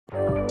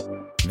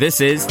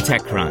This is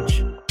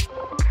TechCrunch.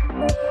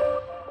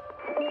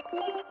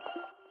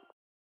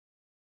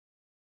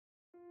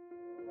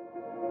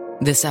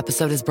 This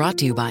episode is brought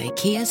to you by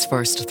Kia's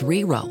first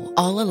three-row,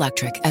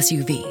 all-electric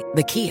SUV,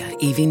 the Kia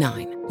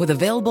EV9, with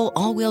available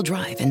all-wheel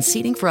drive and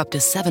seating for up to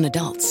 7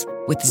 adults,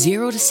 with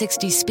 0 to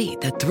 60 speed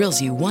that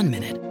thrills you 1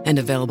 minute and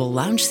available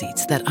lounge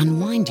seats that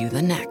unwind you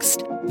the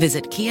next.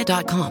 Visit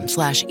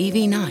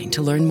kia.com/EV9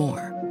 to learn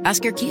more.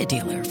 Ask your Kia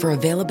dealer for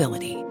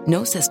availability.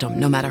 No system,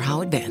 no matter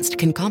how advanced,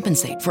 can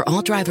compensate for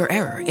all driver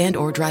error and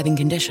or driving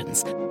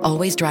conditions.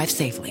 Always drive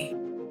safely.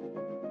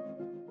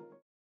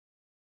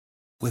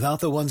 Without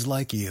the ones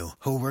like you,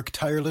 who work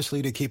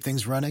tirelessly to keep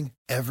things running,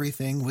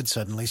 everything would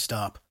suddenly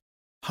stop.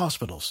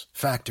 Hospitals,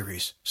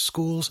 factories,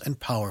 schools, and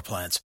power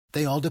plants,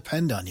 they all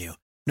depend on you.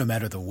 No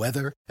matter the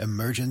weather,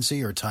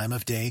 emergency, or time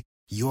of day,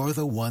 you're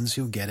the ones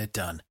who get it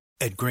done.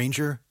 At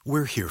Grainger,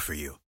 we're here for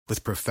you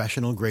with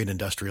professional-grade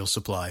industrial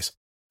supplies.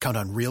 Count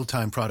on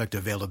real-time product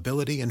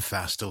availability and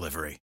fast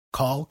delivery.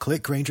 Call,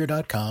 click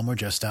Grainger.com, or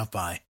just stop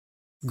by.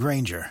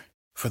 Grainger,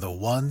 for the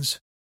ones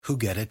who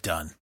get it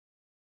done.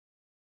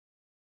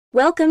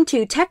 Welcome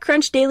to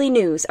TechCrunch Daily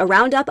News, a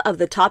roundup of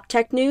the top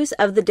tech news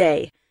of the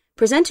day.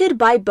 Presented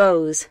by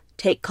Bose.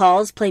 Take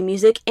calls, play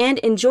music, and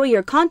enjoy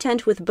your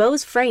content with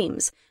Bose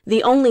Frames,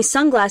 the only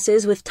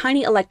sunglasses with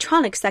tiny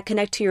electronics that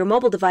connect to your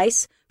mobile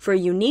device for a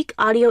unique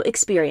audio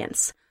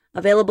experience.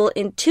 Available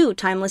in 2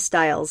 timeless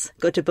styles.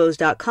 Go to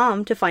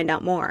Bose.com to find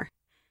out more.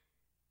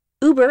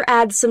 Uber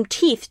adds some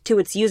teeth to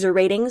its user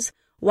ratings.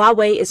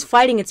 Huawei is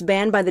fighting its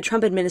ban by the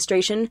Trump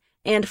administration,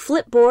 and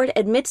Flipboard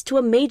admits to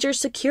a major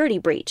security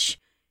breach.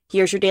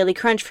 Here's your Daily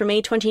Crunch for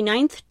May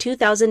 29th,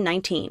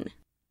 2019.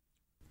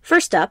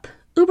 First up,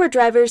 Uber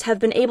drivers have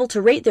been able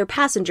to rate their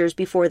passengers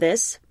before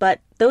this, but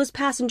those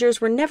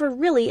passengers were never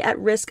really at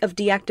risk of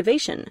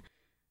deactivation.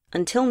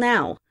 Until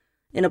now.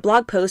 In a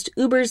blog post,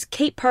 Uber's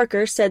Kate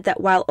Parker said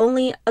that while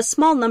only a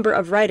small number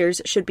of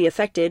riders should be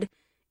affected,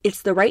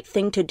 it's the right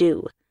thing to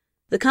do.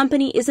 The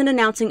company isn't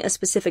announcing a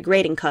specific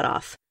rating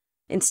cutoff.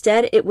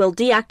 Instead, it will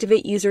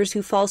deactivate users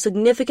who fall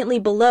significantly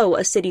below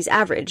a city's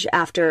average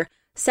after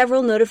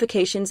several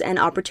notifications and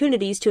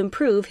opportunities to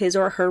improve his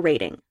or her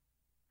rating.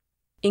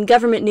 In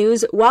government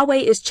news,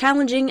 Huawei is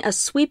challenging a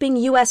sweeping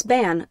U.S.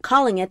 ban,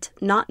 calling it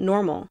not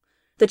normal.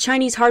 The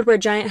Chinese hardware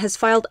giant has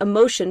filed a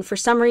motion for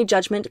summary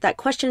judgment that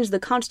questions the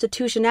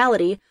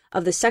constitutionality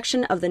of the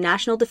section of the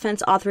National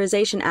Defense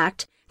Authorization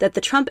Act that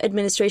the Trump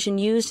administration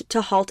used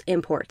to halt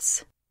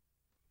imports.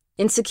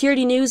 In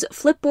security news,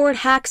 Flipboard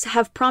hacks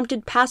have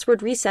prompted password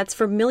resets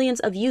for millions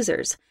of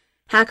users.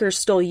 Hackers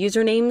stole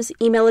usernames,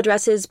 email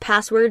addresses,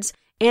 passwords,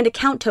 and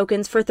account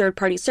tokens for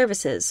third-party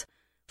services.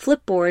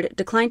 Flipboard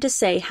declined to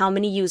say how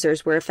many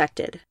users were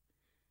affected.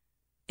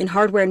 In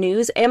hardware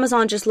news,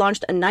 Amazon just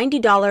launched a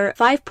 $90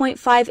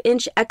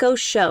 5.5-inch Echo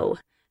Show.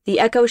 The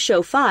Echo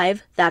Show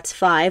 5, that's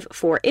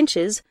 4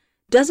 inches,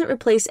 doesn't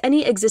replace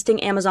any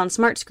existing Amazon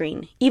Smart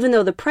Screen, even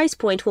though the price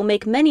point will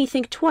make many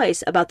think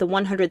twice about the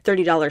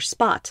 $130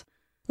 Spot.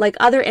 Like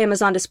other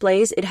Amazon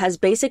displays, it has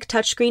basic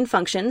touchscreen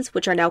functions,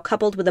 which are now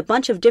coupled with a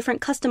bunch of different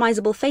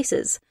customizable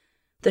faces.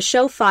 The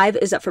Show 5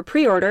 is up for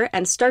pre-order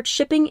and starts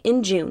shipping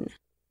in June.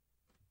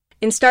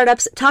 In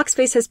startups,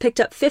 Talkspace has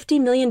picked up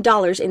 $50 million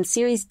in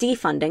Series D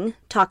funding.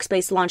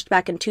 Talkspace launched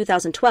back in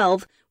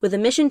 2012 with a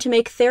mission to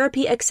make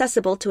therapy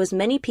accessible to as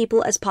many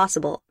people as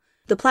possible.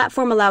 The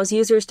platform allows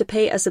users to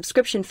pay a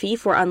subscription fee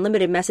for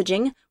unlimited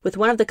messaging with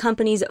one of the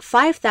company's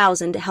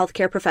 5,000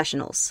 healthcare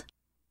professionals.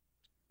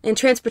 In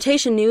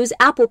transportation news,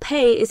 Apple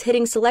Pay is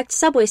hitting select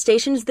subway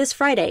stations this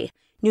Friday.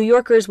 New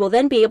Yorkers will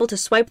then be able to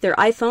swipe their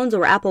iPhones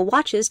or Apple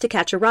Watches to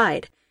catch a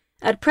ride.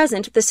 At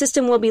present, the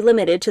system will be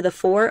limited to the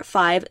 4,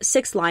 5,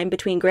 6 line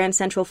between Grand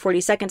Central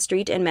 42nd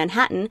Street in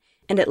Manhattan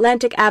and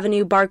Atlantic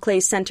Avenue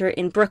Barclays Center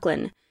in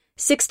Brooklyn.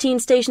 16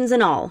 stations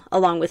in all,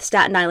 along with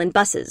Staten Island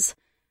buses.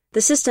 The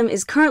system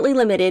is currently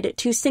limited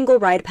to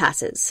single-ride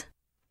passes.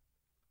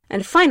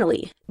 And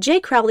finally,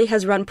 Jay Crowley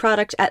has run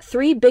product at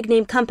 3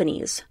 big-name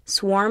companies,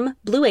 Swarm,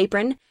 Blue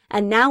Apron,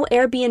 and now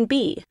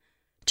Airbnb.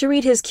 To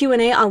read his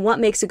Q&A on what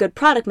makes a good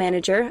product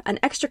manager, an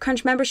Extra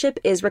Crunch membership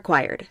is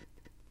required.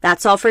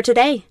 That's all for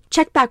today.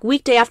 Check back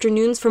weekday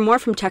afternoons for more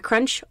from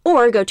TechCrunch,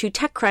 or go to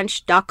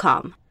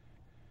TechCrunch.com.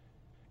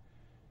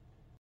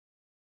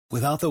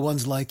 Without the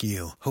ones like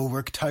you, who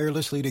work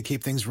tirelessly to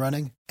keep things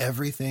running,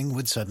 everything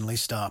would suddenly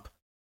stop.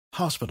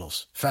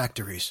 Hospitals,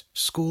 factories,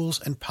 schools,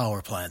 and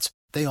power plants,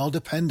 they all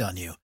depend on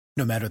you.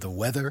 No matter the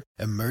weather,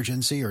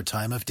 emergency, or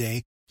time of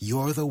day,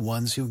 you're the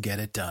ones who get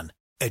it done.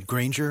 At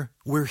Grainger,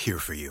 we're here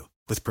for you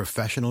with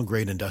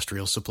professional-grade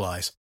industrial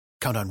supplies.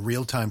 Count on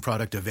real-time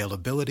product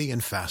availability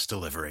and fast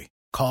delivery.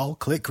 Call,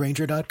 click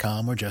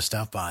Grainger.com, or just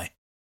stop by.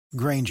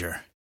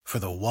 Grainger, for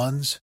the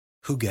ones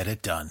who get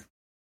it done.